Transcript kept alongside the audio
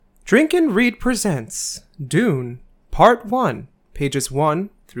Drink and Read presents Dune, Part 1, pages 1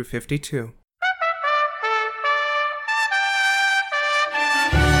 through 52.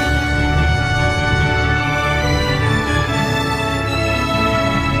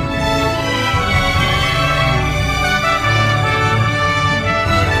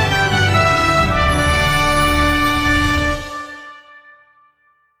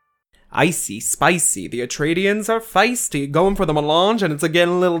 Icy, spicy, the Atreidians are feisty, going for the melange and it's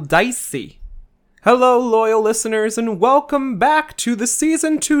getting a little dicey. Hello loyal listeners and welcome back to the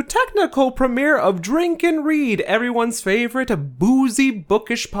Season 2 technical premiere of Drink and Read, everyone's favorite boozy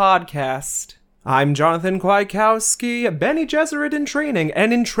bookish podcast. I'm Jonathan Kwiatkowski, Bene Gesserit in training,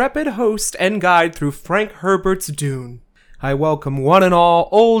 an intrepid host and guide through Frank Herbert's Dune. I welcome one and all,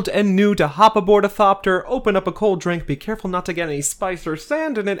 old and new, to hop aboard a thopter, open up a cold drink, be careful not to get any spice or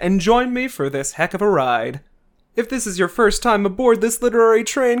sand in it, and join me for this heck of a ride. If this is your first time aboard this literary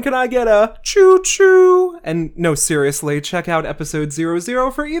train, can I get a choo-choo? And no, seriously, check out episode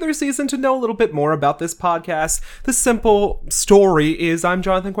 00 for either season to know a little bit more about this podcast. The simple story is I'm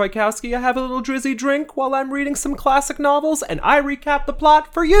Jonathan Kwiatkowski, I have a little drizzy drink while I'm reading some classic novels, and I recap the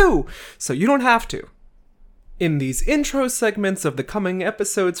plot for you, so you don't have to. In these intro segments of the coming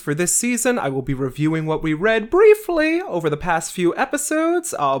episodes for this season, I will be reviewing what we read briefly over the past few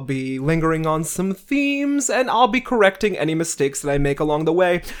episodes. I'll be lingering on some themes, and I'll be correcting any mistakes that I make along the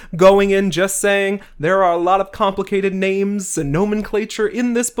way. Going in just saying, there are a lot of complicated names and nomenclature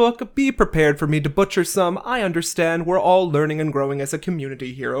in this book. Be prepared for me to butcher some. I understand we're all learning and growing as a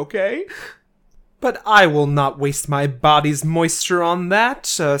community here, okay? But I will not waste my body's moisture on that.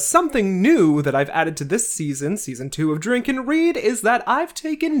 Something new that I've added to this season, Season 2 of Drink and Read, is that I've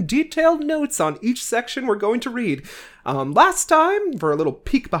taken detailed notes on each section we're going to read. Last time, for a little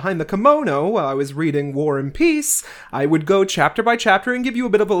peek behind the kimono, while I was reading War and Peace, I would go chapter by chapter and give you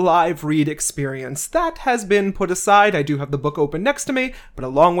a bit of a live read experience. That has been put aside. I do have the book open next to me, but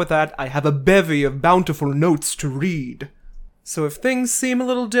along with that, I have a bevy of bountiful notes to read. So if things seem a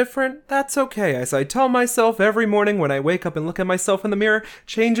little different, that's okay, as I tell myself every morning when I wake up and look at myself in the mirror,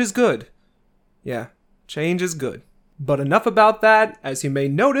 change is good. Yeah, change is good. But enough about that. As you may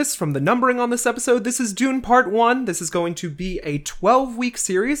notice from the numbering on this episode, this is Dune Part 1. This is going to be a 12-week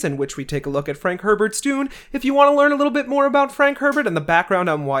series in which we take a look at Frank Herbert's Dune. If you want to learn a little bit more about Frank Herbert and the background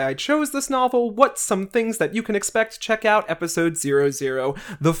on why I chose this novel, what's some things that you can expect, check out episode 00,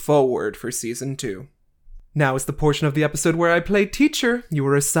 the foreword for Season 2. Now is the portion of the episode where I play teacher. You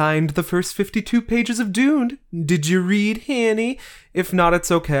were assigned the first 52 pages of Dune. Did you read, Hanny? If not,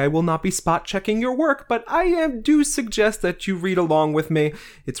 it's okay. I will not be spot-checking your work, but I do suggest that you read along with me.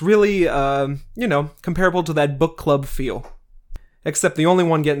 It's really, comparable to that book club feel. Except the only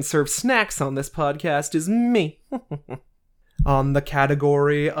one getting served snacks on this podcast is me. On the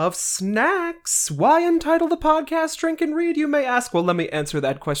category of snacks, why entitle the podcast Drink and Read, you may ask? Well, let me answer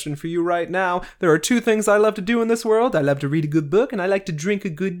that question for you right now. There are two things I love to do in this world. I love to read a good book, and I like to drink a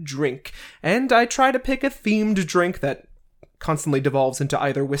good drink. And I try to pick a themed drink that constantly devolves into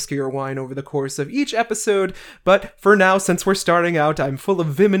either whiskey or wine over the course of each episode. But for now, since we're starting out, I'm full of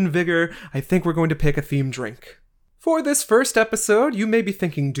vim and vigor, I think we're going to pick a themed drink. For this first episode, you may be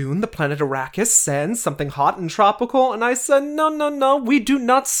thinking Dune, the planet Arrakis, sends something hot and tropical, and I said, no, we do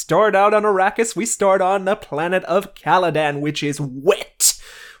not start out on Arrakis, we start on the planet of Caladan, which is wet.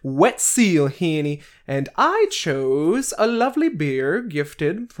 Wet seal, Henny. And I chose a lovely beer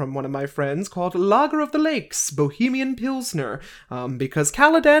gifted from one of my friends called Lager of the Lakes, Bohemian Pilsner, because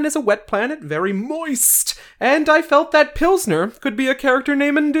Caladan is a wet planet, very moist, and I felt that Pilsner could be a character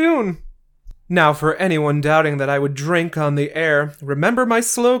name in Dune. Now, for anyone doubting that I would drink on the air, remember my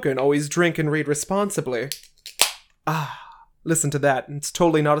slogan, always drink and read responsibly. Listen to that. It's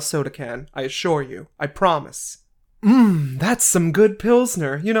totally not a soda can. I assure you. I promise. That's some good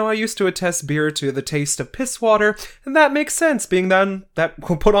Pilsner. You know, I used to attest beer to the taste of piss water, and that makes sense, being that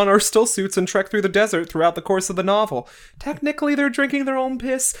we'll put on our still suits and trek through the desert throughout the course of the novel. Technically, they're drinking their own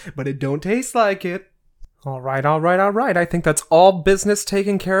piss, but it don't taste like it. All right. I think that's all business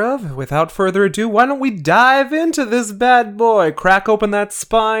taken care of. Without further ado, why don't we dive into this bad boy? Crack open that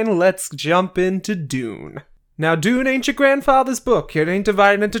spine. Let's jump into Dune. Now, Dune ain't your grandfather's book. It ain't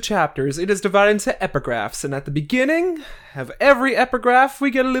divided into chapters. It is divided into epigraphs. And at the beginning of every epigraph, we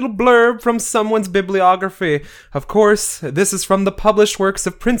get a little blurb from someone's bibliography. Of course, this is from the published works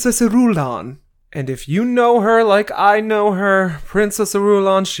of Princess Irulan. And if you know her like I know her, Princess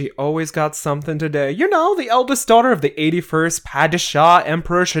Irulan, she always got something today. You know, the eldest daughter of the 81st Padishah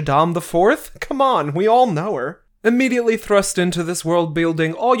Emperor Shaddam IV? Come on, we all know her. Immediately thrust into this world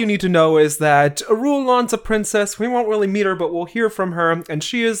building, all you need to know is that Rulon's a princess. We won't really meet her, but we'll hear from her, and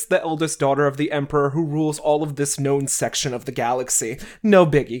she is the eldest daughter of the Emperor who rules all of this known section of the galaxy. No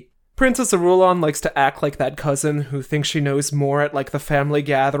biggie. Princess Arulon likes to act like that cousin who thinks she knows more at like the family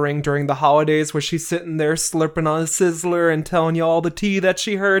gathering during the holidays where she's sitting there slurping on a sizzler and telling you all the tea that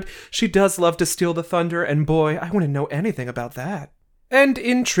she heard. She does love to steal the thunder, and boy, I wouldn't know anything about that. And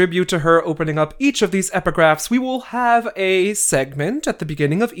in tribute to her opening up each of these epigraphs, we will have a segment at the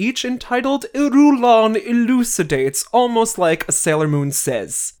beginning of each entitled Rulon Elucidates, almost like a Sailor Moon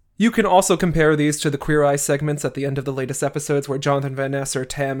says. You can also compare these to the Queer Eye segments at the end of the latest episodes where Jonathan Van Ness or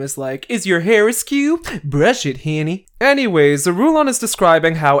Tam is like, "Is your hair askew? Brush it, honey." Anyways, Rulon is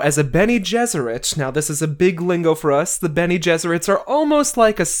describing how as a Bene Gesserit, now this is a big lingo for us, the Bene Gesserits are almost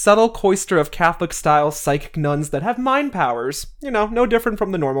like a subtle cloister of Catholic-style psychic nuns that have mind powers. You know, no different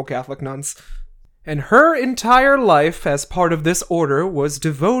from the normal Catholic nuns. And her entire life as part of this order was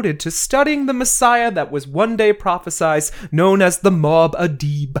devoted to studying the Messiah that was one day prophesied, known as the Mob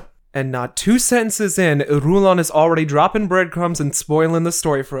Adib. And not 2 sentences in, Rulon is already dropping breadcrumbs and spoiling the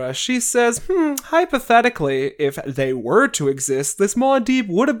story for us. She says, hypothetically, if they were to exist, this Muad'Dib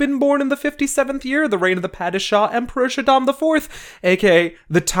would have been born in the 57th year of the reign of the Padishah Emperor Shaddam IV, aka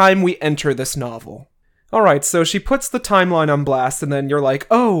the time we enter this novel. Alright, so she puts the timeline on blast, and then you're like,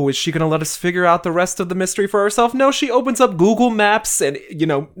 oh, is she gonna let us figure out the rest of the mystery for herself? No, she opens up Google Maps and,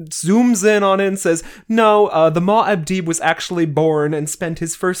 zooms in on it and says, no, the Muad'Dib was actually born and spent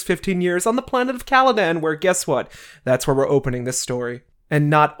his first 15 years on the planet of Caladan, where, guess what? That's where we're opening this story. And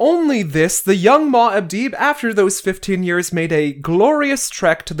not only this, the young Muad'Dib, after those 15 years, made a glorious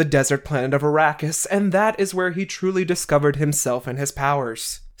trek to the desert planet of Arrakis, and that is where he truly discovered himself and his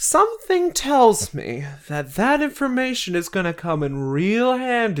powers. Something tells me that information is gonna come in real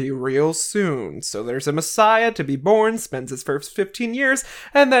handy real soon. So there's a Messiah to be born, spends his first 15 years,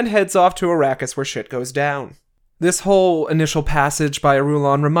 and then heads off to Arrakis where shit goes down. This whole initial passage by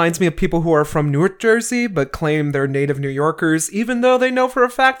Rulon reminds me of people who are from Newark, Jersey, but claim they're native New Yorkers, even though they know for a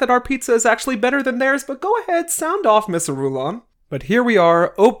fact that our pizza is actually better than theirs. But go ahead, sound off, Miss Rulon. But here we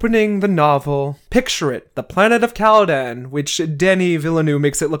are, opening the novel. Picture it, the planet of Caladan, which Denis Villeneuve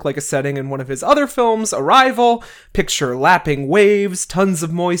makes it look like a setting in one of his other films, Arrival. Picture lapping waves, tons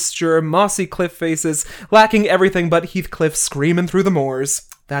of moisture, mossy cliff faces, lacking everything but Heathcliff screaming through the moors.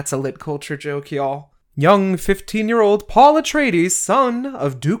 That's a lit culture joke, y'all. Young 15-year-old Paul Atreides, son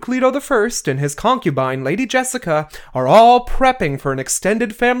of Duke Leto I, and his concubine, Lady Jessica, are all prepping for an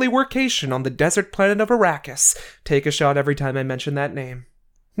extended family workation on the desert planet of Arrakis. Take a shot every time I mention that name.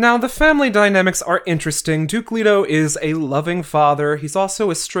 Now, the family dynamics are interesting. Duke Leto is a loving father. He's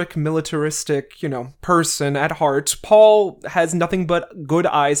also a strict militaristic, person at heart. Paul has nothing but good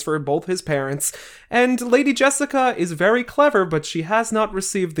eyes for both his parents. And Lady Jessica is very clever, but she has not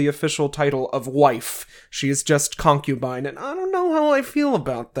received the official title of wife. She is just concubine, and I don't know how I feel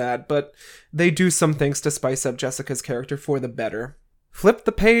about that, but they do some things to spice up Jessica's character for the better. Flip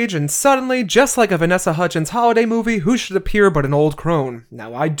the page, and suddenly, just like a Vanessa Hudgens holiday movie, who should appear but an old crone?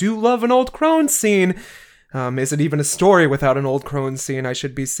 Now, I do love an old crone scene. Is it even a story without an old crone scene, I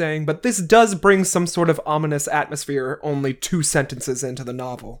should be saying, but this does bring some sort of ominous atmosphere only 2 sentences into the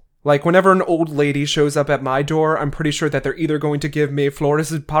novel. Like, whenever an old lady shows up at my door, I'm pretty sure that they're either going to give me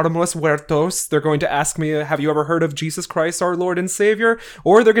Flores Paramos Huertos, they're going to ask me, have you ever heard of Jesus Christ, our Lord and Savior?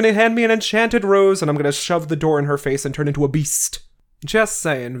 Or they're going to hand me an enchanted rose, and I'm going to shove the door in her face and turn into a beast. Just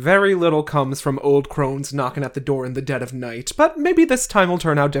saying, very little comes from old crones knocking at the door in the dead of night, but maybe this time will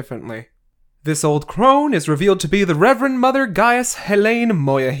turn out differently. This old crone is revealed to be the Reverend Mother Gaius Helene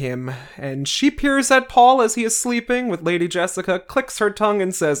Moyahim, and she peers at Paul as he is sleeping with Lady Jessica, clicks her tongue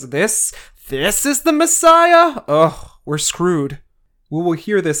and says, This is the Messiah? Ugh, we're screwed. We will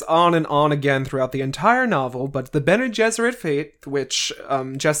hear this on and on again throughout the entire novel, but the Bene Gesserit faith, which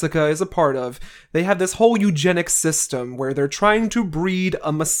Jessica is a part of, they have this whole eugenics system where they're trying to breed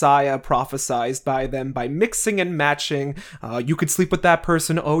a messiah prophesized by them by mixing and matching. You could sleep with that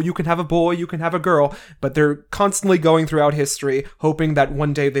person, you can have a boy, you can have a girl, but they're constantly going throughout history, hoping that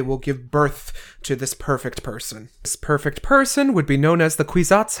one day they will give birth to this perfect person. This perfect person would be known as the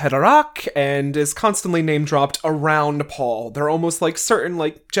Kwisatz Haderach, and is constantly name-dropped around Paul. They're almost like certain,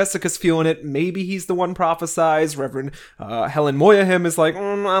 like, Jessica's feeling it, maybe he's the one prophesized. Reverend Helen Moyahim is like, I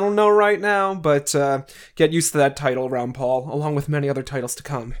don't know right now, but get used to that title around Paul, along with many other titles to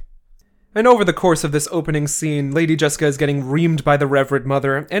come. And over the course of this opening scene, Lady Jessica is getting reamed by the Reverend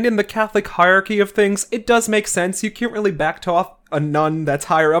Mother, and in the Catholic hierarchy of things, it does make sense. You can't really back off a nun that's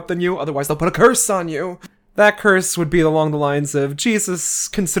higher up than you, otherwise they'll put a curse on you. That curse would be along the lines of, Jesus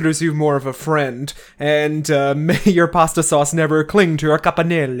considers you more of a friend, and may your pasta sauce never cling to your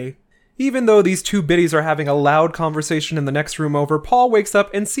capanelli. Even though these two biddies are having a loud conversation in the next room over, Paul wakes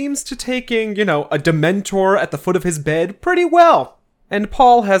up and seems to taking, a Dementor at the foot of his bed pretty well. And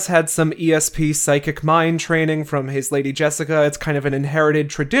Paul has had some ESP psychic mind training from his Lady Jessica. It's kind of an inherited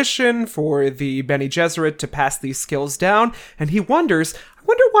tradition for the Bene Gesserit to pass these skills down, and he wonders, I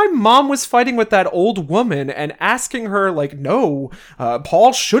wonder why Mom was fighting with that old woman and asking her, no,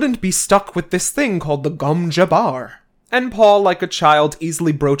 Paul shouldn't be stuck with this thing called the Gum Jabbar. And Paul, like a child,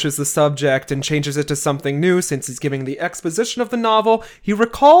 easily broaches the subject and changes it to something new since he's giving the exposition of the novel. He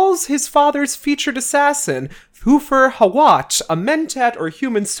recalls his father's featured assassin, Thufir Hawat, a mentat or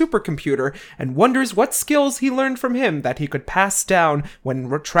human supercomputer, and wonders what skills he learned from him that he could pass down when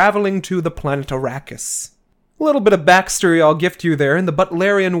traveling to the planet Arrakis. A little bit of backstory I'll gift you there. In the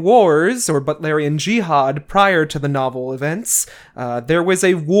Butlerian Wars, or Butlerian Jihad, prior to the novel events, there was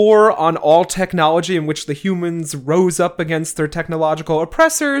a war on all technology in which the humans rose up against their technological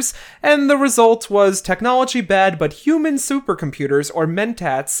oppressors, and the result was technology bad, but human supercomputers, or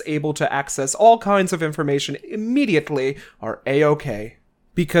mentats, able to access all kinds of information immediately, are A-OK.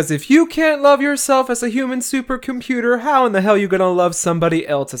 Because if you can't love yourself as a human supercomputer, how in the hell are you gonna love somebody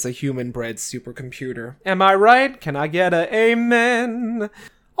else as a human-bred supercomputer? Am I right? Can I get a amen?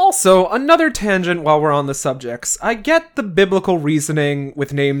 Also, another tangent while we're on the subjects. I get the biblical reasoning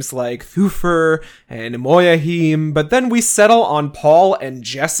with names like Thufir and Moyahim, but then we settle on Paul and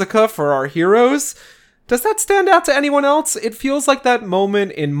Jessica for our heroes. Does that stand out to anyone else? It feels like that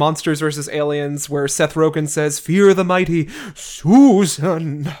moment in Monsters vs. Aliens where Seth Rogen says, "Fear the mighty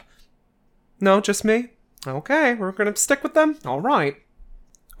Susan." No, just me? Okay, we're gonna stick with them? Alright.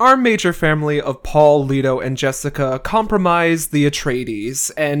 Our major family of Paul, Leto, and Jessica comprise the Atreides,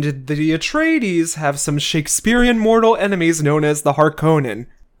 and the Atreides have some Shakespearean mortal enemies known as the Harkonnen.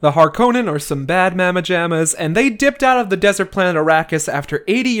 The Harkonnen are some bad mamma jammas, and they dipped out of the desert planet Arrakis after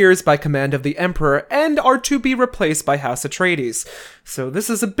 80 years by command of the Emperor, and are to be replaced by House Atreides. So this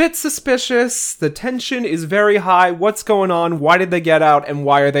is a bit suspicious, the tension is very high, what's going on, why did they get out, and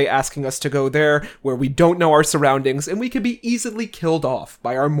why are they asking us to go there, where we don't know our surroundings, and we could be easily killed off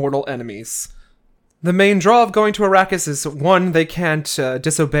by our mortal enemies. The main draw of going to Arrakis is, 1, they can't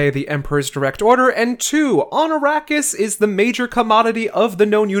disobey the Emperor's direct order, and 2, on Arrakis is the major commodity of the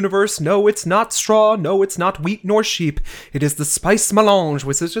known universe. No, it's not straw, no, it's not wheat nor sheep. It is the spice melange,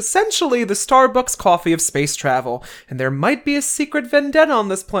 which is essentially the Starbucks coffee of space travel. And there might be a secret vendetta on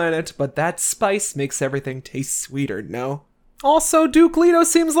this planet, but that spice makes everything taste sweeter, no? Also, Duke Leto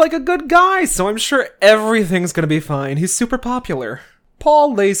seems like a good guy, so I'm sure everything's gonna be fine. He's super popular.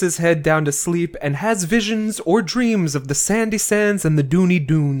 Paul lays his head down to sleep and has visions or dreams of the sandy sands and the duny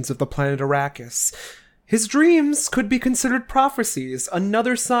dunes of the planet Arrakis. His dreams could be considered prophecies,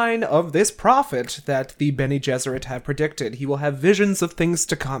 another sign of this prophet that the Bene Gesserit have predicted. He will have visions of things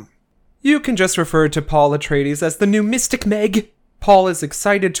to come. You can just refer to Paul Atreides as the new Mystic Meg. Paul is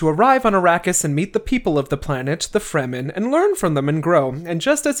excited to arrive on Arrakis and meet the people of the planet, the Fremen, and learn from them and grow. And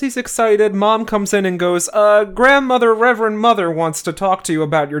just as he's excited, Mom comes in and goes, Grandmother, Reverend Mother wants to talk to you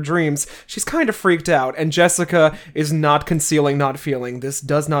about your dreams. She's kind of freaked out, and Jessica is not concealing not feeling. This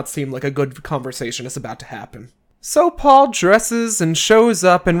does not seem like a good conversation is about to happen. So Paul dresses and shows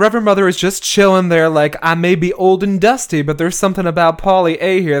up, and Reverend Mother is just chilling there like, I may be old and dusty, but there's something about Paulie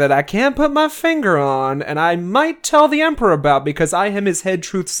A here that I can't put my finger on, and I might tell the Emperor about because I am his head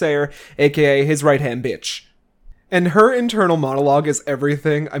truthsayer, aka his right-hand bitch. And her internal monologue is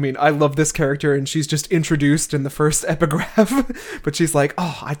everything. I mean, I love this character, and she's just introduced in the first epigraph. But she's like,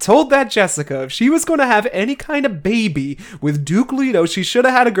 I told that Jessica if she was going to have any kind of baby with Duke Leto, she should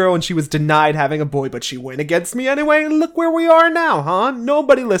have had a girl, and she was denied having a boy. But she went against me anyway, and look where we are now, huh?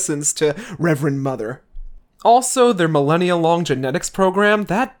 Nobody listens to Reverend Mother. Also, their millennia-long genetics program,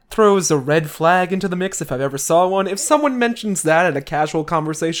 that throws a red flag into the mix if I've ever saw one. If someone mentions that at a casual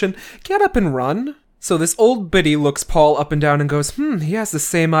conversation, get up and run. So this old biddy looks Paul up and down and goes, he has the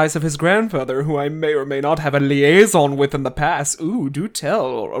same eyes of his grandfather, who I may or may not have a liaison with in the past. Ooh, do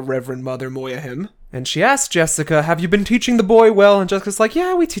tell, Reverend Mother Moyahim. And she asks Jessica, have you been teaching the boy well? And Jessica's like,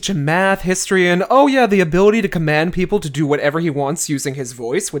 yeah, we teach him math, history, and the ability to command people to do whatever he wants using his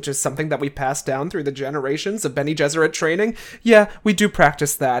voice, which is something that we pass down through the generations of Bene Gesserit training. Yeah, we do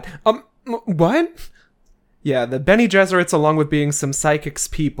practice that. What? Yeah, the Bene Gesserits, along with being some psychics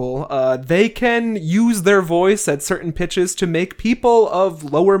people, they can use their voice at certain pitches to make people of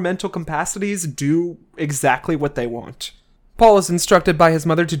lower mental capacities do exactly what they want. Paul is instructed by his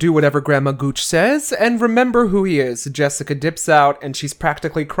mother to do whatever Grandma Gooch says, and remember who he is. Jessica dips out, and she's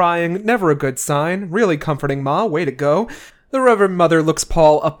practically crying, never a good sign. Really comforting, Ma, way to go. The Reverend Mother looks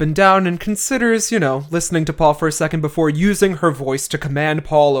Paul up and down and considers, listening to Paul for a second before using her voice to command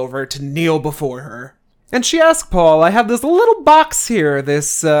Paul over to kneel before her. And she asks Paul, I have this little box here,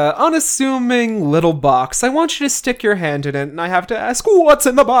 this unassuming little box. I want you to stick your hand in it, and I have to ask, what's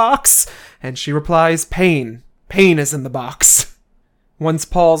in the box? And she replies, pain. Pain is in the box. Once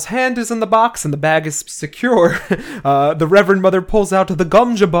Paul's hand is in the box and the bag is secure, the Reverend Mother pulls out the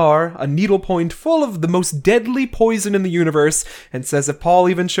gumja bar, a needlepoint full of the most deadly poison in the universe, and says if Paul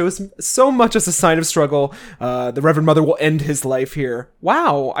even shows so much as a sign of struggle, the Reverend Mother will end his life here.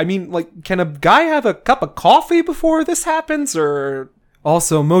 Wow, I mean, can a guy have a cup of coffee before this happens, or...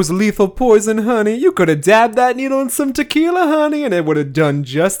 Also, most lethal poison, honey. You could have dabbed that needle in some tequila, honey, and it would have done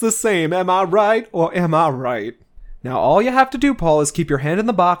just the same. Am I right, or am I right? Now, all you have to do, Paul, is keep your hand in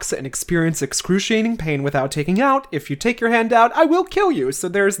the box and experience excruciating pain without taking out. If you take your hand out, I will kill you, so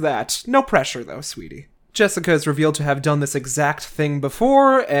there's that. No pressure, though, sweetie. Jessica is revealed to have done this exact thing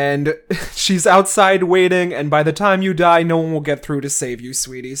before, and she's outside waiting, and by the time you die, no one will get through to save you,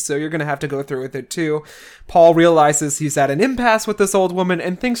 sweetie, so you're gonna have to go through with it too. Paul realizes he's at an impasse with this old woman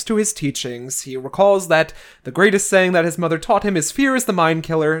and thinks to his teachings. He recalls that the greatest saying that his mother taught him is fear is the mind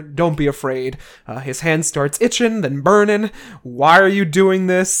killer, don't be afraid. His hand starts itching, then burning. Why are you doing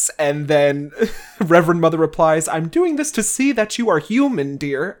this? And then Reverend Mother replies, I'm doing this to see that you are human,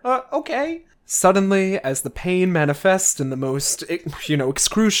 dear. Okay. Suddenly, as the pain manifests in the most,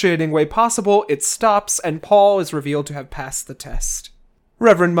 excruciating way possible, it stops, and Paul is revealed to have passed the test.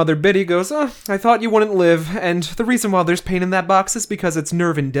 Reverend Mother Biddy goes, I thought you wouldn't live, and the reason why there's pain in that box is because it's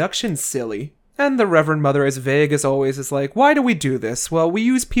nerve induction, silly. And the Reverend Mother, as vague as always, is like, why do we do this? Well, we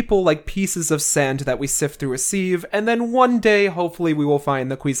use people like pieces of sand that we sift through a sieve, and then one day, hopefully, we will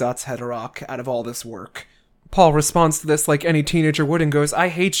find the Kwisatz Haderach out of all this work. Paul responds to this like any teenager would and goes, I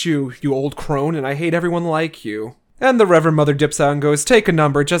hate you, you old crone, and I hate everyone like you. And the Reverend Mother dips out and goes, take a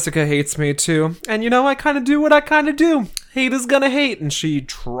number, Jessica hates me too. And I kinda do what I kinda do. Hate is gonna hate, and she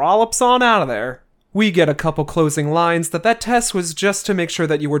trollops on out of there. We get a couple closing lines that test was just to make sure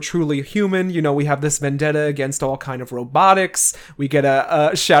that you were truly human. We have this vendetta against all kind of robotics. We get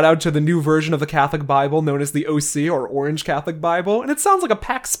a shout out to the new version of the Catholic Bible known as the OC, or Orange Catholic Bible. And it sounds like a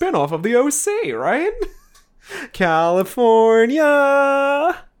Pac spinoff of the OC, right? California!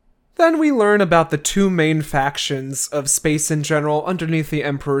 Then we learn about the two main factions of space in general underneath the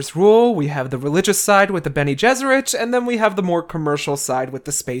Emperor's rule. We have the religious side with the Bene Gesserit, and then we have the more commercial side with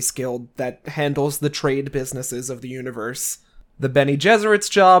the Space Guild that handles the trade businesses of the universe. The Bene Gesserit's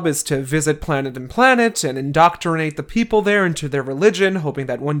job is to visit planet and planet and indoctrinate the people there into their religion, hoping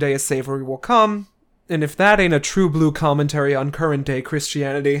that one day a savior will come. And if that ain't a true blue commentary on current day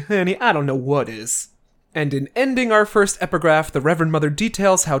Christianity, honey, I don't know what is. And in ending our first epigraph, the Reverend Mother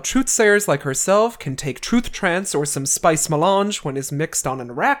details how truthsayers like herself can take truth trance or some spice melange when is mixed on an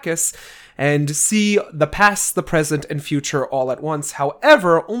arrakis and see the past, the present, and future all at once.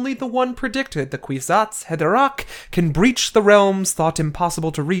 However, only the one predicted, the Kwisatz Haderach, can breach the realms thought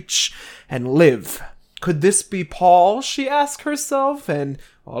impossible to reach and live. Could this be Paul, she asks herself, and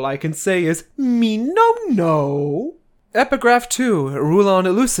all I can say is, me no. Epigraph 2, Rulon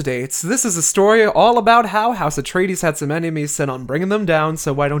elucidates. This is a story all about how House Atreides had some enemies set on bringing them down,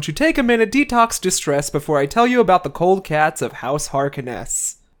 so why don't you take a minute, detox distress, before I tell you about the cold cats of House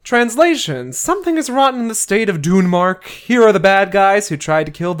Harkonnens. Translation: something is rotten in the state of Dune, Mark. Here are the bad guys who tried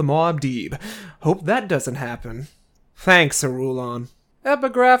to kill the Muad'Dib. Hope that doesn't happen. Thanks, Rulon.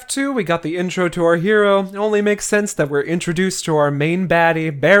 Epigraph 2, we got the intro to our hero. It only makes sense that we're introduced to our main baddie,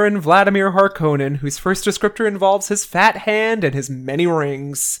 Baron Vladimir Harkonnen, whose first descriptor involves his fat hand and his many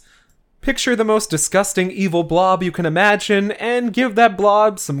rings. Picture the most disgusting evil blob you can imagine, and give that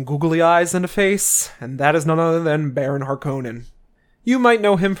blob some googly eyes and a face, and that is none other than Baron Harkonnen. You might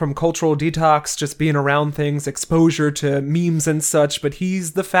know him from Cultural Detox, just being around things, exposure to memes and such, but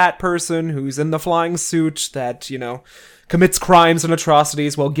he's the fat person who's in the flying suit that, commits crimes and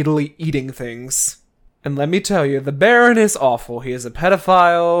atrocities while giddily eating things. And let me tell you, the Baron is awful. He is a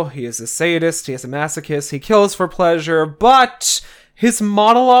pedophile, he is a sadist, he is a masochist, he kills for pleasure, but his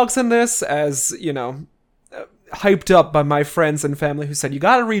monologues in this, as, hyped up by my friends and family who said, you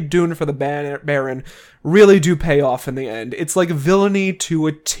gotta read Dune for the Baron, really do pay off in the end. It's like villainy to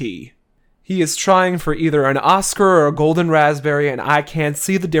a T. He is trying for either an Oscar or a Golden Raspberry, and I can't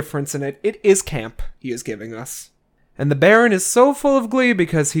see the difference in it. It is camp he is giving us. And the Baron is so full of glee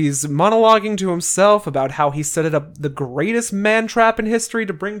because he's monologuing to himself about how he set it up the greatest man-trap in history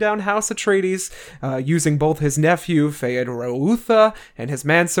to bring down House Atreides, using both his nephew, Fayed Rautha, and his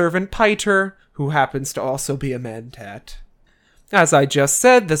manservant, Piter, who happens to also be a Mentat. As I just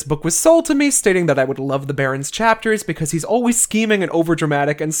said, this book was sold to me, stating that I would love the Baron's chapters because he's always scheming and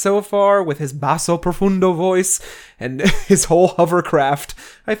overdramatic, and so far, with his basso profundo voice and his whole hovercraft,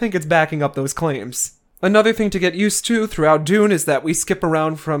 I think it's backing up those claims. Another thing to get used to throughout Dune is that we skip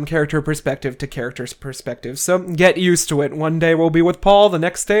around from character perspective to character's perspective, so get used to it. One day we'll be with Paul, the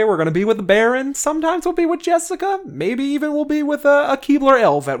next day we're going to be with the Baron, sometimes we'll be with Jessica, maybe even we'll be with a Keebler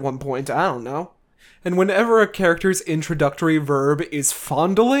elf at one point, I don't know. And whenever a character's introductory verb is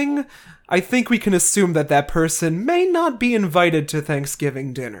fondling, I think we can assume that that person may not be invited to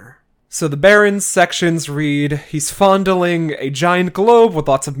Thanksgiving dinner. So the Baron's sections read, he's fondling a giant globe with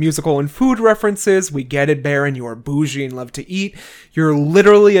lots of musical and food references. We get it, Baron, you are bougie and love to eat. You're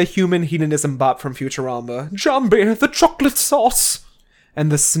literally a human hedonism bot from Futurama. Jambi, the chocolate sauce! And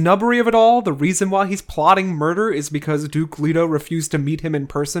the snubbery of it all, the reason why he's plotting murder is because Duke Leto refused to meet him in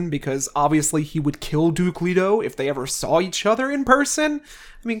person because obviously he would kill Duke Leto if they ever saw each other in person.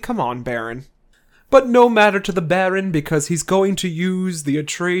 I mean, come on, Baron. But no matter to the Baron because he's going to use the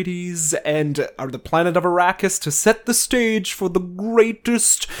Atreides and the planet of Arrakis to set the stage for the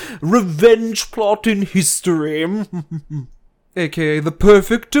greatest revenge plot in history. AKA the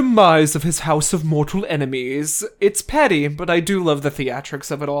perfect demise of his house of mortal enemies. It's petty, but I do love the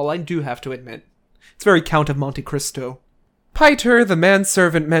theatrics of it all, I do have to admit. It's very Count of Monte Cristo. Piter, the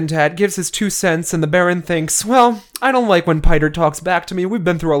manservant Mentat, gives his 2 cents, and the Baron thinks, well, I don't like when Piter talks back to me, we've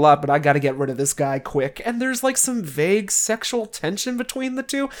been through a lot, but I gotta get rid of this guy quick. And there's like some vague sexual tension between the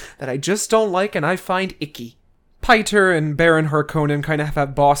two that I just don't like and I find icky. Piter and Baron Harkonnen kind of have a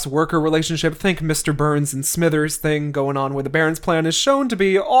boss-worker relationship. Think Mr. Burns and Smithers thing going on where the Baron's plan is shown to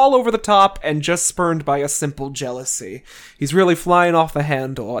be all over the top and just spurned by a simple jealousy. He's really flying off the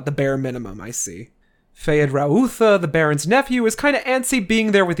handle at the bare minimum, I see. Fayed Rautha, the Baron's nephew, is kind of antsy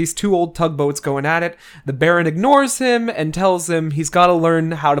being there with these 2 old tugboats going at it. The Baron ignores him and tells him he's got to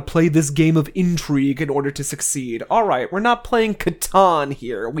learn how to play this game of intrigue in order to succeed. Alright, we're not playing Catan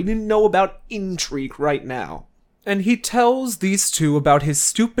here. We didn't know about intrigue right now. And he tells these 2 about his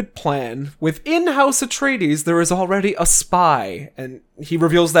stupid plan. Within House Atreides, there is already a spy, and he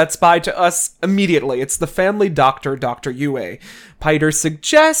reveals that spy to us immediately. It's the family doctor, Dr. Yue. Piter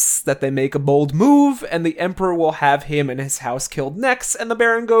suggests that they make a bold move, and the Emperor will have him and his house killed next, and the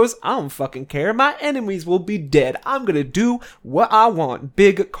Baron goes, I don't fucking care, my enemies will be dead. I'm gonna do what I want.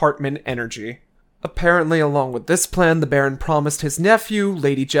 Big Cartman energy. Apparently, along with this plan, the Baron promised his nephew,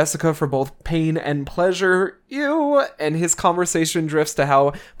 Lady Jessica, for both pain and pleasure. Ew! And his conversation drifts to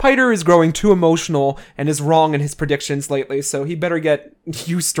how Piter is growing too emotional and is wrong in his predictions lately, so he better get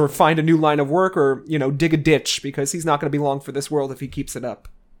used or find a new line of work or, dig a ditch, because he's not going to be long for this world if he keeps it up.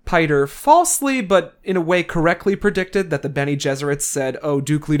 Piter falsely, but in a way correctly predicted that the Bene Gesserits said, oh,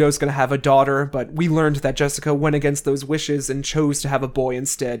 Duke Leto's gonna have a daughter, but we learned that Jessica went against those wishes and chose to have a boy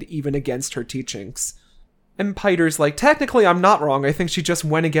instead, even against her teachings. And Piter's like, technically I'm not wrong, I think she just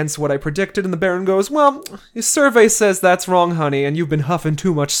went against what I predicted, and the Baron goes, well, your survey says that's wrong, honey, and you've been huffing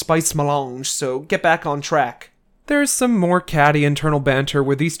too much spice melange, so get back on track. There's some more catty internal banter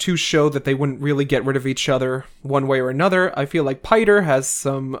where these 2 show that they wouldn't really get rid of each other one way or another. I feel like Piter has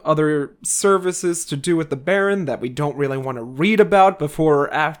some other services to do with the Baron that we don't really want to read about before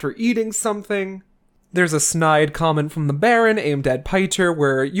or after eating something. There's a snide comment from the Baron aimed at Piter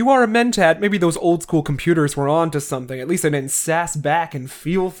where, you are a Mentat, maybe those old school computers were on to something, at least I didn't sass back and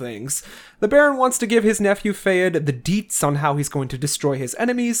feel things. The Baron wants to give his nephew Fayed the deets on how he's going to destroy his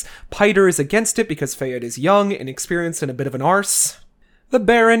enemies. Piter is against it because Fayed is young, inexperienced, and a bit of an arse. The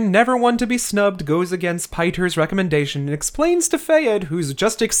Baron, never one to be snubbed, goes against Piter's recommendation and explains to Fayed, who's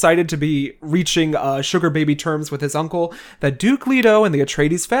just excited to be reaching sugar baby terms with his uncle, that Duke Leto and the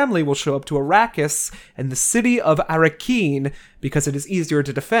Atreides family will show up to Arrakis and the city of Arrakeen because it is easier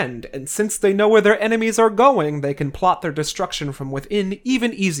to defend, and since they know where their enemies are going, they can plot their destruction from within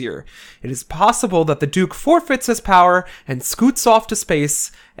even easier. It is possible that the Duke forfeits his power and scoots off to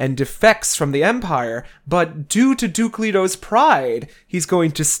space and defects from the Empire, but due to Duke Leto's pride, he's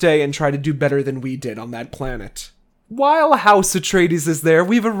going to stay and try to do better than we did on that planet. While House Atreides is there,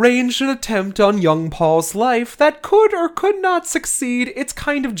 we've arranged an attempt on young Paul's life that could or could not succeed. It's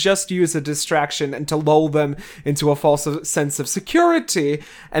kind of just use a distraction and to lull them into a false sense of security,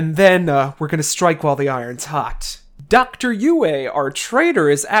 and then we're gonna strike while the iron's hot. Dr. Yue, our traitor,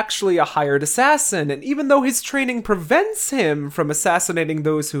 is actually a hired assassin, and even though his training prevents him from assassinating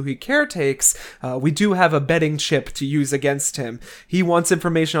those who he caretakes, we do have a betting chip to use against him. He wants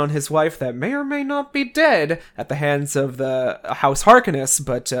information on his wife that may or may not be dead at the hands of the House Harkness,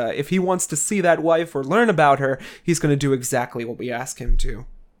 but if he wants to see that wife or learn about her, he's going to do exactly what we ask him to.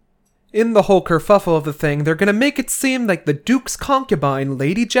 In the whole kerfuffle of the thing, they're gonna make it seem like the Duke's concubine,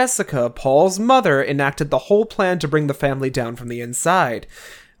 Lady Jessica, Paul's mother, enacted the whole plan to bring the family down from the inside.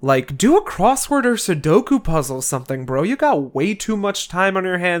 Like, do a crossword or Sudoku puzzle or something, bro. You got way too much time on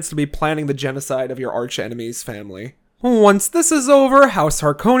your hands to be planning the genocide of your arch-enemy's family. Once this is over, House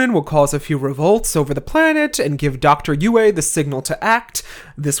Harkonnen will cause a few revolts over the planet and give Dr. Yue the signal to act.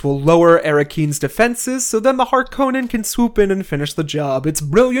 This will lower Arakine's defenses, so then the Harkonnen can swoop in and finish the job. It's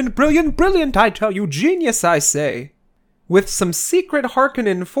brilliant, brilliant, brilliant, I tell you, genius, I say. With some secret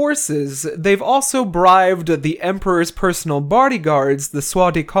Harkonnen forces, they've also bribed the Emperor's personal bodyguards, the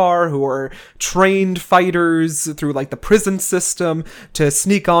Swadikar, who are trained fighters through like the prison system, to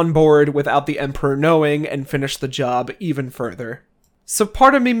sneak on board without the Emperor knowing and finish the job even further. So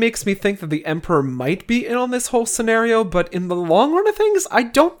part of me makes me think that the Emperor might be in on this whole scenario, but in the long run of things, I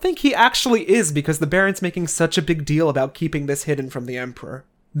don't think he actually is because the Baron's making such a big deal about keeping this hidden from the Emperor.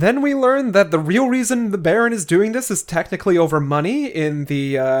 Then we learn that the real reason the Baron is doing this is technically over money. In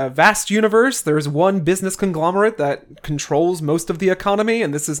the vast universe, there's one business conglomerate that controls most of the economy,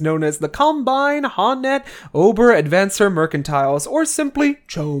 and this is known as the Combine, Honnet, Ober, Advancer, Mercantiles, or simply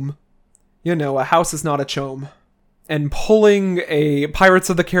CHOAM. You know, a house is not a CHOAM. And pulling a Pirates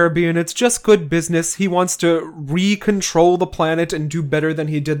of the Caribbean, it's just good business. He wants to re-control the planet and do better than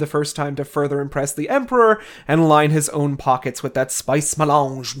he did the first time to further impress the Emperor and line his own pockets with that spice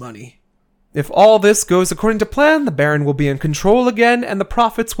melange money. If all this goes according to plan, the Baron will be in control again and the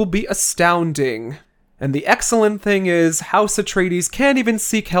profits will be astounding. And the excellent thing is, House Atreides can't even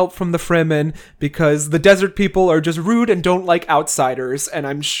seek help from the Fremen because the desert people are just rude and don't like outsiders, and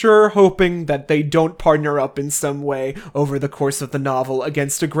I'm sure hoping that they don't partner up in some way over the course of the novel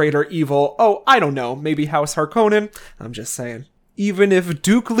against a greater evil. Oh, I don't know, maybe House Harkonnen? I'm just saying. Even if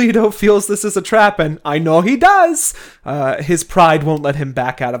Duke Leto feels this is a trap, and I know he does, his pride won't let him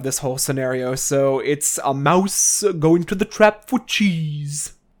back out of this whole scenario, so it's a mouse going to the trap for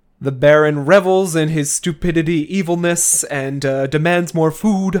cheese. The Baron revels in his stupidity, evilness, and demands more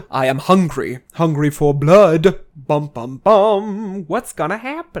food. I am hungry. Hungry for blood. Bum bum bum. What's gonna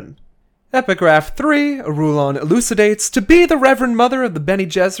happen? Epigraph 3, Rulon elucidates, to be the Reverend Mother of the Bene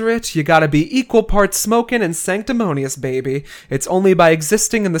Gesserit, you gotta be equal parts smokin' and sanctimonious, baby. It's only by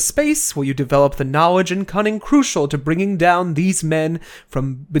existing in the space will you develop the knowledge and cunning crucial to bringing down these men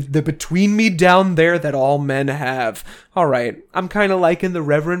from the between me down there that all men have. Alright, I'm kinda liking the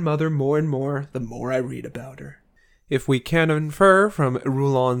Reverend Mother more and more the more I read about her. If we can infer from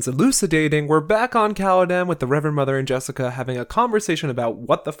Rulon's elucidating, we're back on Caladan with the Reverend Mother and Jessica having a conversation about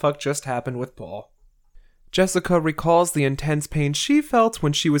what the fuck just happened with Paul. Jessica recalls the intense pain she felt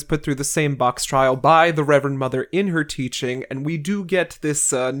when she was put through the same box trial by the Reverend Mother in her teaching, and we do get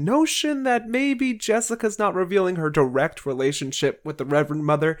this notion that maybe Jessica's not revealing her direct relationship with the Reverend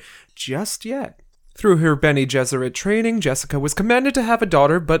Mother just yet. Through her Bene Gesserit training, Jessica was commanded to have a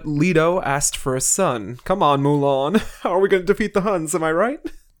daughter, but Leto asked for a son. Come on, Mulan. How are we going to defeat the Huns, am I right?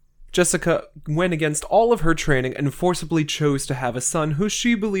 Jessica went against all of her training and forcibly chose to have a son who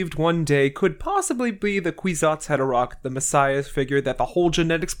she believed one day could possibly be the Kwisatz Haderach, the Messiah figure that the whole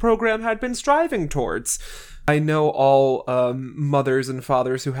genetics program had been striving towards. I know all mothers and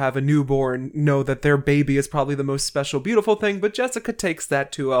fathers who have a newborn know that their baby is probably the most special, beautiful thing, but Jessica takes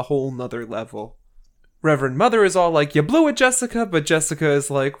that to a whole nother level. Reverend Mother is all like, you blew it, Jessica, but Jessica is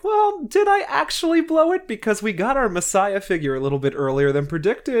like, well, did I actually blow it? Because we got our Messiah figure a little bit earlier than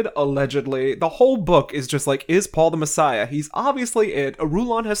predicted, allegedly. The whole book is just like, is Paul the Messiah? He's obviously it.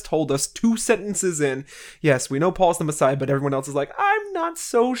 Rulon has told us 2 sentences in, yes, we know Paul's the Messiah, but everyone else is like, I'm not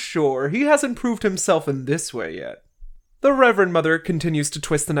so sure. He hasn't proved himself in this way yet. The Reverend Mother continues to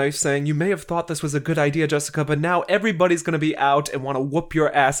twist the knife, saying, you may have thought this was a good idea, Jessica, but now everybody's gonna be out and want to whoop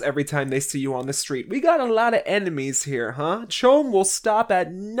your ass every time they see you on the street. We got a lot of enemies here, huh? CHOAM will stop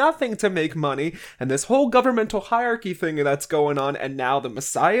at nothing to make money, and this whole governmental hierarchy thing that's going on, and now the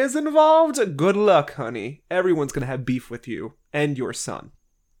Messiah is involved? Good luck, honey. Everyone's gonna have beef with you. And your son.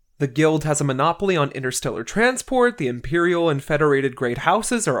 The Guild has a monopoly on interstellar transport, the Imperial and Federated Great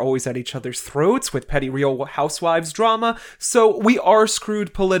Houses are always at each other's throats with petty Real Housewives drama, so we are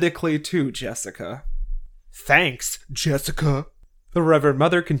screwed politically too, Jessica. Thanks, Jessica. The Reverend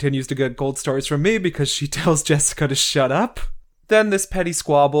Mother continues to get gold stars from me because she tells Jessica to shut up. Then this petty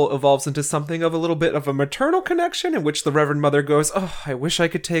squabble evolves into something of a little bit of a maternal connection in which the Reverend Mother goes, "Oh, I wish I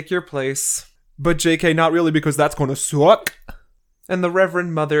could take your place. But JK, not really, because that's gonna suck." And the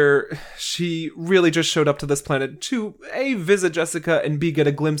Reverend Mother, she really just showed up to this planet to A, visit Jessica, and B, get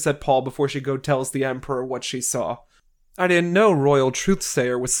a glimpse at Paul before she tells the Emperor what she saw. I didn't know Royal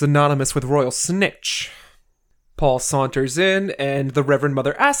Truthsayer was synonymous with Royal Snitch. Paul saunters in, and the Reverend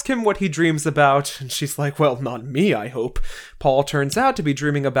Mother asks him what he dreams about, and she's like, "Well, not me, I hope." Paul turns out to be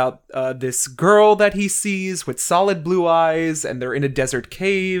dreaming about this girl that he sees with solid blue eyes, and they're in a desert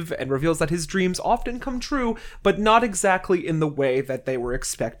cave, and reveals that his dreams often come true, but not exactly in the way that they were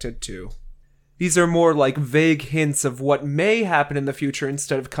expected to. These are more like vague hints of what may happen in the future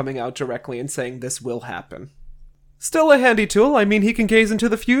instead of coming out directly and saying this will happen. Still a handy tool. I mean, he can gaze into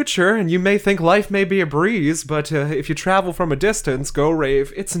the future, and you may think life may be a breeze, but if you travel from a distance, go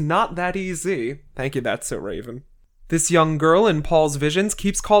rave, it's not that easy. Thank you, That's So Raven. This young girl in Paul's visions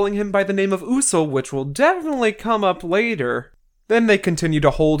keeps calling him by the name of Usul, which will definitely come up later. Then they continue to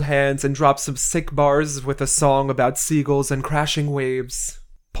hold hands and drop some sick bars with a song about seagulls and crashing waves.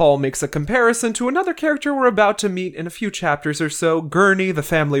 Paul makes a comparison to another character we're about to meet in a few chapters or so, Gurney, the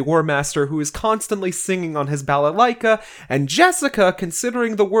family war master, who is constantly singing on his balalaika, and Jessica,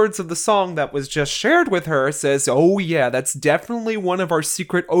 considering the words of the song that was just shared with her, says, "Oh yeah, that's definitely one of our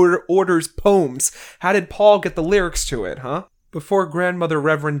secret order's poems. How did Paul get the lyrics to it, huh?" Before Grandmother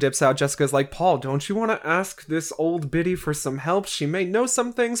Reverend dips out, Jessica's like, "Paul, don't you want to ask this old biddy for some help? She may know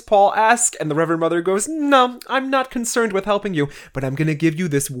some things." Paul asks, and the Reverend Mother goes, "No, I'm not concerned with helping you, but I'm going to give you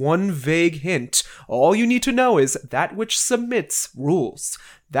this one vague hint. All you need to know is that which submits rules.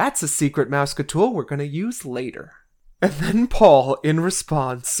 That's a secret Mouseketeil we're going to use later." And then Paul, in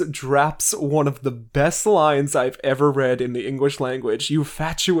response, drops one of the best lines I've ever read in the English language. "You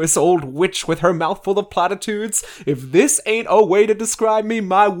fatuous old witch with her mouthful of platitudes. If this ain't a way to describe me,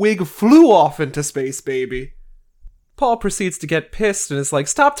 my wig flew off into space, baby." Paul proceeds to get pissed and is like,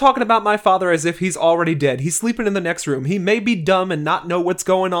 "Stop talking about my father as if he's already dead. He's sleeping in the next room. He may be dumb and not know what's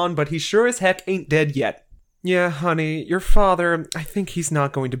going on, but he sure as heck ain't dead yet." "Yeah, honey, your father, I think he's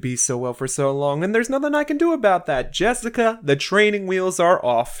not going to be so well for so long, and there's nothing I can do about that. Jessica, the training wheels are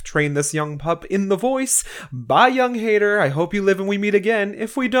off. Train this young pup in the voice. Bye, young hater. I hope you live and we meet again.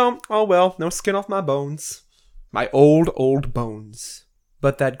 If we don't, oh well, no skin off my bones. My old bones."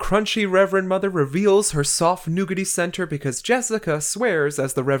 But that crunchy Reverend Mother reveals her soft nougaty center because Jessica swears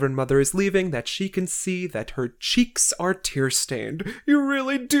as the Reverend Mother is leaving that she can see that her cheeks are tear-stained. "You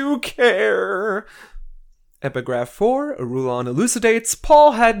really do care." Epigraph 4, Arulon elucidates,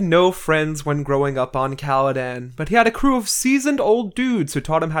 Paul had no friends when growing up on Caladan, but he had a crew of seasoned old dudes who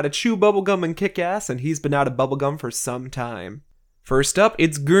taught him how to chew bubblegum and kick ass, and he's been out of bubblegum for some time. First up,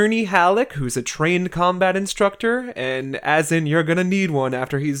 it's Gurney Halleck, who's a trained combat instructor, and as in you're gonna need one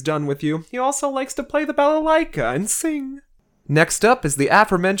after he's done with you, he also likes to play the balalaika and sing. Next up is the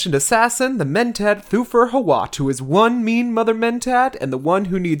aforementioned assassin, the Mentat Thufir Hawat, who is one mean Mother Mentat, and the one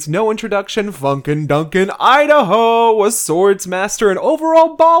who needs no introduction, Funkin' Duncan Idaho, a swords master and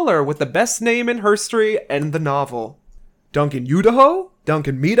overall baller with the best name in herstory and the novel. Duncan Udaho?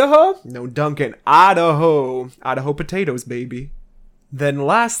 Duncan Meadaho? No, Duncan Idaho. Idaho potatoes, baby. Then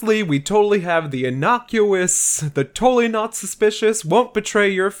lastly, we totally have the innocuous, the totally not suspicious, won't betray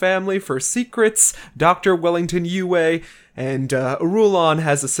your family for secrets, Dr. Wellington Yue, and Arulon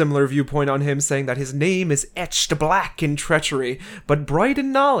has a similar viewpoint on him, saying that his name is etched black in treachery, but bright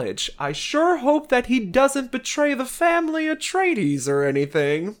in knowledge. I sure hope that he doesn't betray the family Atreides or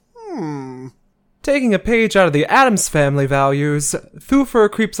anything. Taking a page out of the Addams Family values,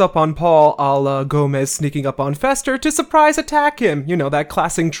 Thufir creeps up on Paul a la Gomez sneaking up on Fester to surprise attack him. You know, that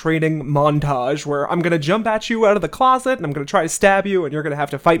classic training montage where I'm gonna jump at you out of the closet and I'm gonna try to stab you and you're gonna have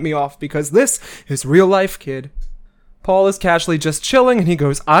to fight me off because this is real life, kid. Paul is casually just chilling and he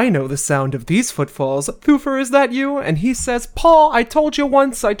goes, I know the sound of these footfalls. Thufir, is that you? And he says, Paul, I told you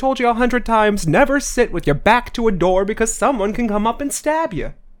once, I told you 100 times, never sit with your back to a door because someone can come up and stab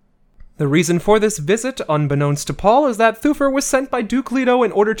you. The reason for this visit, unbeknownst to Paul, is that Thufir was sent by Duke Leto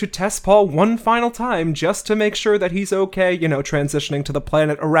in order to test Paul one final time, just to make sure that he's okay, you know, transitioning to the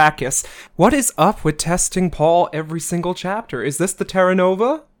planet Arrakis. What is up with testing Paul every single chapter? Is this the Terra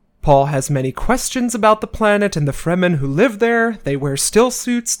Nova? Paul has many questions about the planet and the Fremen who live there. They wear still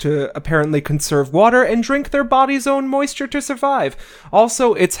suits to apparently conserve water and drink their body's own moisture to survive.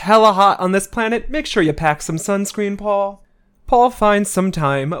 Also, it's hella hot on this planet. Make sure you pack some sunscreen, Paul. Paul finds some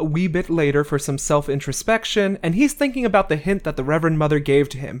time a wee bit later for some self-introspection, and he's thinking about the hint that the Reverend Mother gave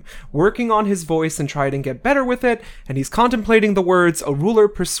to him, working on his voice and trying to get better with it, and he's contemplating the words, "A ruler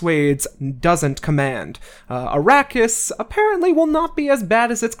persuades, doesn't command." Arrakis apparently will not be as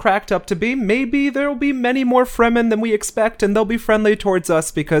bad as it's cracked up to be. Maybe there'll be many more Fremen than we expect, and they'll be friendly towards us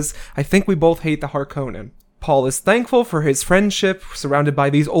because I think we both hate the Harkonnen. Paul is thankful for his friendship, surrounded by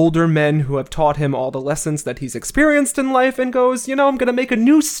these older men who have taught him all the lessons that he's experienced in life, and goes, I'm gonna make a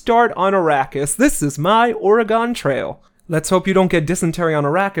new start on Arrakis. This is my Oregon Trail. Let's hope you don't get dysentery on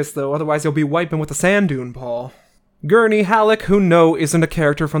Arrakis, though, otherwise you'll be wiping with a sand dune, Paul. Gurney Halleck, who no isn't a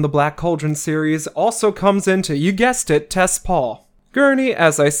character from the Black Cauldron series, also comes in to, you guessed it, test Paul. Gurney,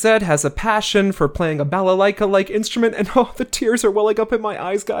 as I said, has a passion for playing a balalaika-like instrument, and the tears are welling up in my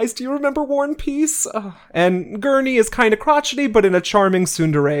eyes, guys. Do you remember War and Peace? And Gurney is kind of crotchety, but in a charming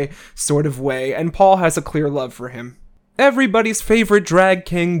tsundere sort of way, and Paul has a clear love for him. Everybody's favorite drag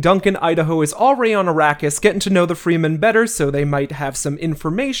king, Duncan Idaho, is already on Arrakis, getting to know the Freemen better, so they might have some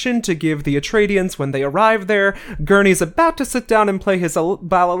information to give the Atreidians when they arrive there. Gurney's about to sit down and play his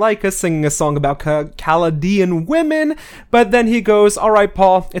balalaika, singing a song about Chaldean women, but then he goes, "Alright,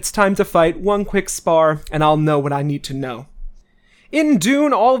 Paul, it's time to fight. One quick spar, and I'll know what I need to know." In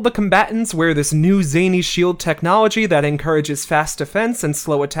Dune, all of the combatants wear this new zany shield technology that encourages fast defense and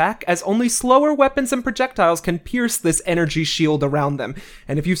slow attack, as only slower weapons and projectiles can pierce this energy shield around them.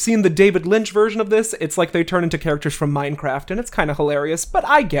 And if you've seen the David Lynch version of this, it's like they turn into characters from Minecraft, and it's kind of hilarious, but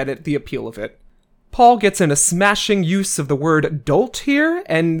I get it, the appeal of it. Paul gets in a smashing use of the word dolt here,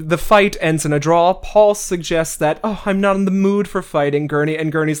 and the fight ends in a draw. Paul suggests that, I'm not in the mood for fighting, Gurney,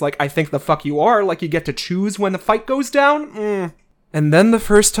 and Gurney's like, I think the fuck you are, like you get to choose when the fight goes down? And then the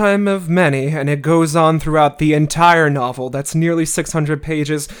first time of many, and it goes on throughout the entire novel, that's nearly 600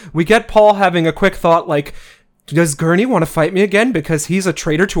 pages, we get Paul having a quick thought like, does Gurney want to fight me again because he's a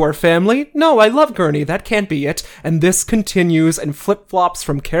traitor to our family? No, I love Gurney, that can't be it. And this continues and flip-flops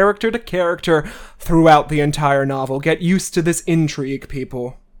from character to character throughout the entire novel. Get used to this intrigue,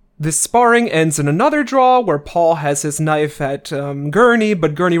 people. This sparring ends in another draw where Paul has his knife at Gurney,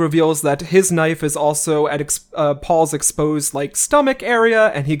 but Gurney reveals that his knife is also at Paul's exposed stomach area,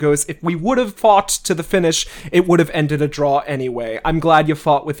 and he goes, if we would have fought to the finish, it would have ended a draw anyway. I'm glad you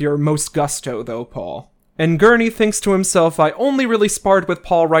fought with your most gusto, though, Paul. And Gurney thinks to himself, I only really sparred with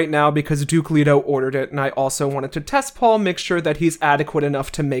Paul right now because Duke Leto ordered it, and I also wanted to test Paul, make sure that he's adequate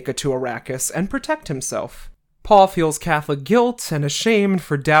enough to make it to Arrakis and protect himself. Paul feels Catholic guilt and ashamed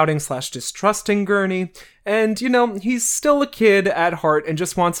for doubting/distrusting Gurney, and, he's still a kid at heart and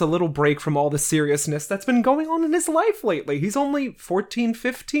just wants a little break from all the seriousness that's been going on in his life lately. He's only 14,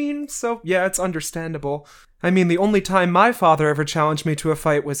 15, so yeah, it's understandable. I mean, the only time my father ever challenged me to a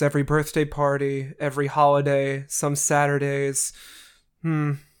fight was every birthday party, every holiday, some Saturdays.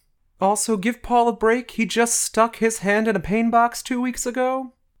 Also, give Paul a break, he just stuck his hand in a pain box 2 weeks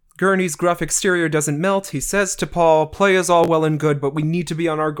ago. Gurney's gruff exterior doesn't melt. He says to Paul, play is all well and good, but we need to be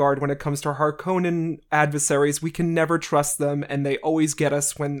on our guard when it comes to Harkonnen adversaries. We can never trust them, and they always get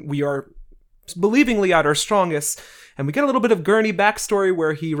us when we are believingly at our strongest. And we get a little bit of Gurney backstory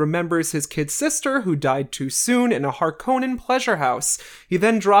where he remembers his kid sister who died too soon in a Harkonnen pleasure house. He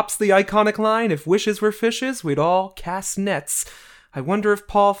then drops the iconic line, if wishes were fishes, we'd all cast nets. I wonder if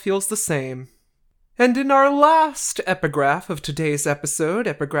Paul feels the same. And in our last epigraph of today's episode,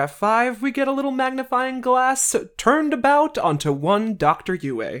 epigraph 5, we get a little magnifying glass turned about onto one Dr.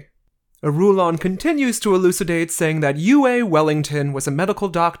 Yue. Arulon continues to elucidate, saying that Yue Wellington was a medical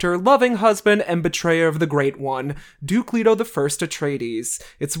doctor, loving husband, and betrayer of the Great One, Duke Leto I Atreides.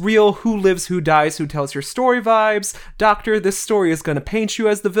 It's real who lives, who dies, who tells your story vibes. Doctor, this story is gonna paint you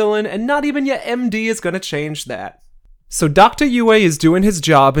as the villain, and not even your MD is gonna change that. So Dr. Yue is doing his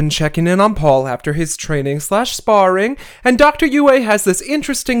job and checking in on Paul after his training/sparring, and Dr. Yue has this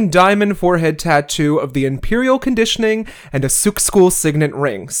interesting diamond forehead tattoo of the Imperial conditioning and a Suk School signet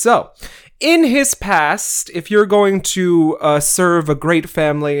ring. So, in his past, if you're going to serve a great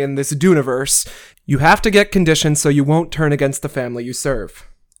family in this Duneverse, you have to get conditioned so you won't turn against the family you serve.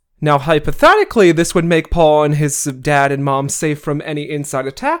 Now, hypothetically, this would make Paul and his dad and mom safe from any inside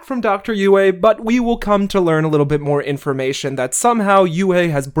attack from Dr. Yue, but we will come to learn a little bit more information that somehow Yue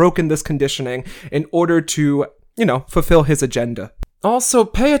has broken this conditioning in order to, fulfill his agenda. Also,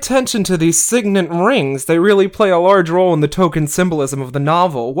 pay attention to these signet rings. They really play a large role in the token symbolism of the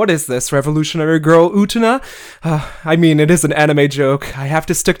novel. What is this, revolutionary girl Utena? It is an anime joke. I have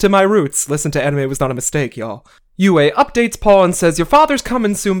to stick to my roots. Listen to anime was not a mistake, y'all. Yue updates Paul and says, your father's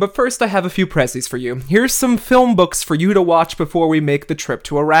coming soon, but first I have a few prezzies for you. Here's some film books for you to watch before we make the trip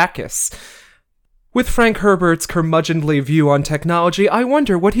to Arrakis. With Frank Herbert's curmudgeonly view on technology, I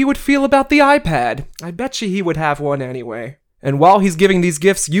wonder what he would feel about the iPad. I bet you he would have one anyway. And while he's giving these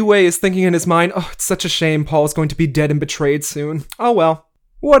gifts, Yue is thinking in his mind, oh, it's such a shame Paul's going to be dead and betrayed soon. Oh well.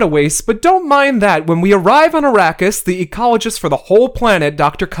 What a waste, but don't mind that. When we arrive on Arrakis, the ecologist for the whole planet,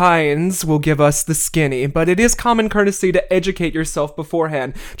 Dr. Kynes, will give us the skinny, but it is common courtesy to educate yourself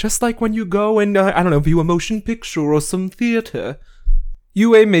beforehand, just like when you go and, view a motion picture or some theater.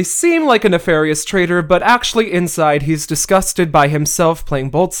 Yue may seem like a nefarious traitor, but actually inside he's disgusted by himself playing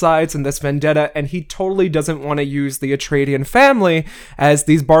both sides in this vendetta, and he totally doesn't want to use the Atreidian family as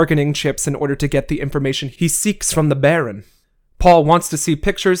these bargaining chips in order to get the information he seeks from the Baron. Paul wants to see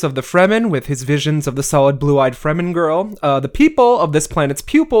pictures of the Fremen with his visions of the solid blue-eyed Fremen girl. The people of this planet's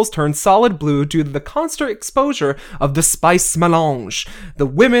pupils turn solid blue due to the constant exposure of the spice melange. The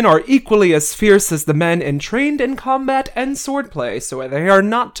women are equally as fierce as the men and trained in combat and swordplay, so they are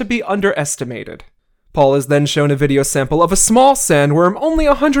not to be underestimated. Paul is then shown a video sample of a small sandworm only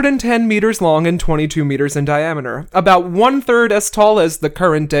 110 meters long and 22 meters in diameter, about 1/3 as tall as the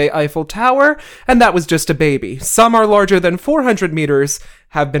current-day Eiffel Tower, and that was just a baby. Some are larger than 400 meters,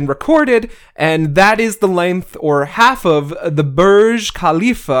 have been recorded, and that is the length or half of the Burj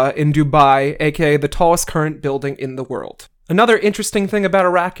Khalifa in Dubai, aka the tallest current building in the world. Another interesting thing about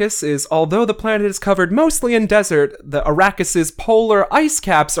Arrakis is, although the planet is covered mostly in desert, the Arrakis' polar ice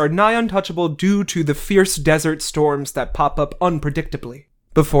caps are nigh untouchable due to the fierce desert storms that pop up unpredictably.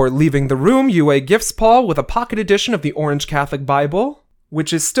 Before leaving the room, Yue gifts Paul with a pocket edition of the Orange Catholic Bible,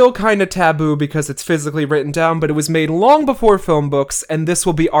 which is still kinda taboo because it's physically written down, but it was made long before film books, and this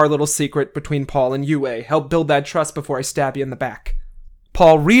will be our little secret between Paul and Yue. Help build that trust before I stab you in the back.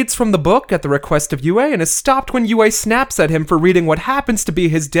 Paul reads from the book at the request of Yue and is stopped when Yue snaps at him for reading what happens to be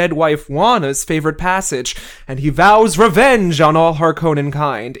his dead wife Juana's favorite passage, and he vows revenge on all Harkonnen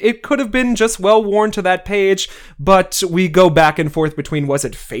kind. It could have been just well worn to that page, but we go back and forth between was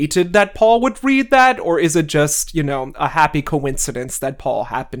it fated that Paul would read that, or is it just, a happy coincidence that Paul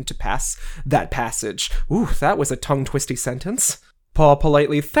happened to pass that passage. Ooh, that was a tongue-twisty sentence. Paul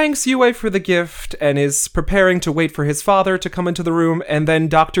politely thanks Yue for the gift and is preparing to wait for his father to come into the room, and then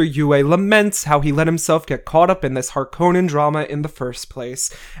Dr. Yue laments how he let himself get caught up in this Harkonnen drama in the first place.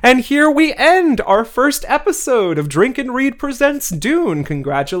 And here we end our first episode of Drink and Read Presents Dune.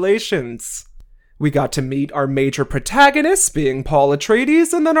 Congratulations! We got to meet our major protagonists, being Paul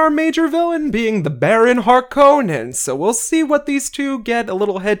Atreides, and then our major villain being the Baron Harkonnen. So we'll see what these two get a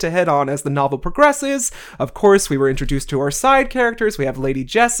little head-to-head on as the novel progresses. Of course, we were introduced to our side characters. We have Lady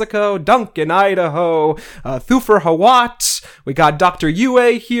Jessica, Duncan Idaho, Thufir Hawat. We got Dr.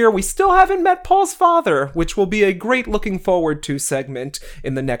 Yue here. We still haven't met Paul's father, which will be a great looking forward to segment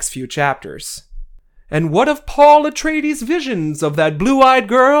in the next few chapters. And what of Paul Atreides' visions of that blue-eyed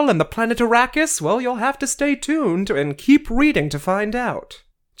girl and the planet Arrakis? Well, you'll have to stay tuned and keep reading to find out.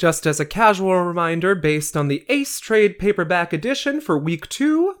 Just as a casual reminder, based on the Ace Trade paperback edition for week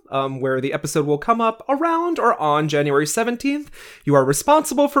 2, where the episode will come up around or on January 17th, you are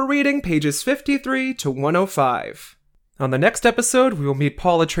responsible for reading pages 53 to 105. On the next episode, we will meet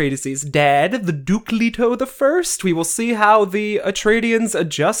Paul Atreides' dad, the Duke Leto I. We will see how the Atreidians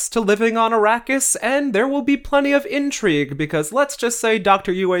adjust to living on Arrakis, and there will be plenty of intrigue, because let's just say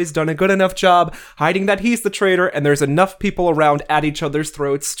Dr. Yue's done a good enough job hiding that he's the traitor, and there's enough people around at each other's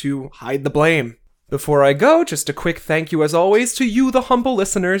throats to hide the blame. Before I go, just a quick thank you as always to you, the humble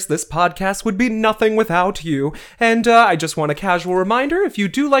listeners. This podcast would be nothing without you. And I just want a casual reminder, if you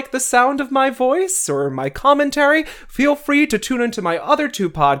do like the sound of my voice or my commentary, feel free to tune into my other 2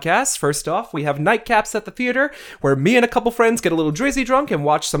 podcasts. First off, we have Nightcaps at the Theater, where me and a couple friends get a little drizzy drunk and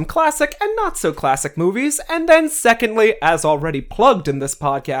watch some classic and not so classic movies. And then secondly, as already plugged in this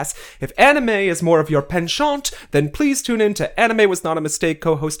podcast, if anime is more of your penchant, then please tune in to Anime Was Not a Mistake,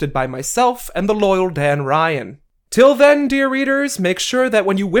 co-hosted by myself and the loyal Dan Ryan. Till then, dear readers, make sure that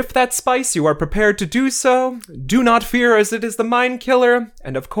when you whiff that spice, you are prepared to do so. Do not fear, as it is the mind killer.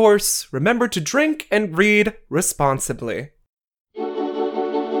 And of course, remember to drink and read responsibly.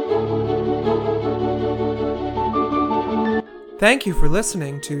 Thank you for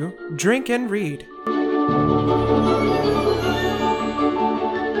listening to Drink and Read.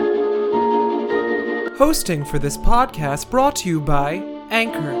 Hosting for this podcast brought to you by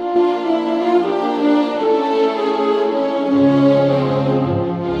Anchor.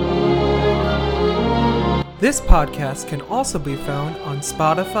 This podcast can also be found on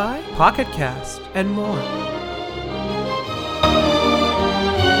Spotify, Pocket Cast, and more.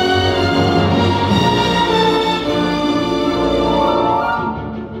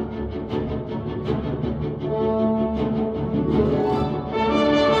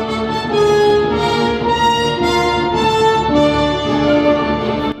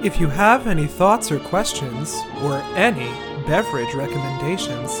 If you have any thoughts or questions, or any beverage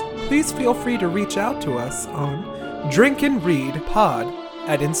recommendations, please feel free to reach out to us on Drink and Read Pod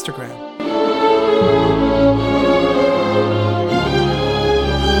at Instagram.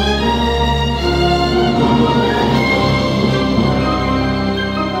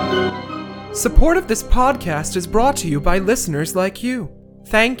 Support of this podcast is brought to you by listeners like you.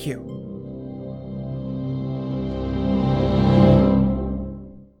 Thank you.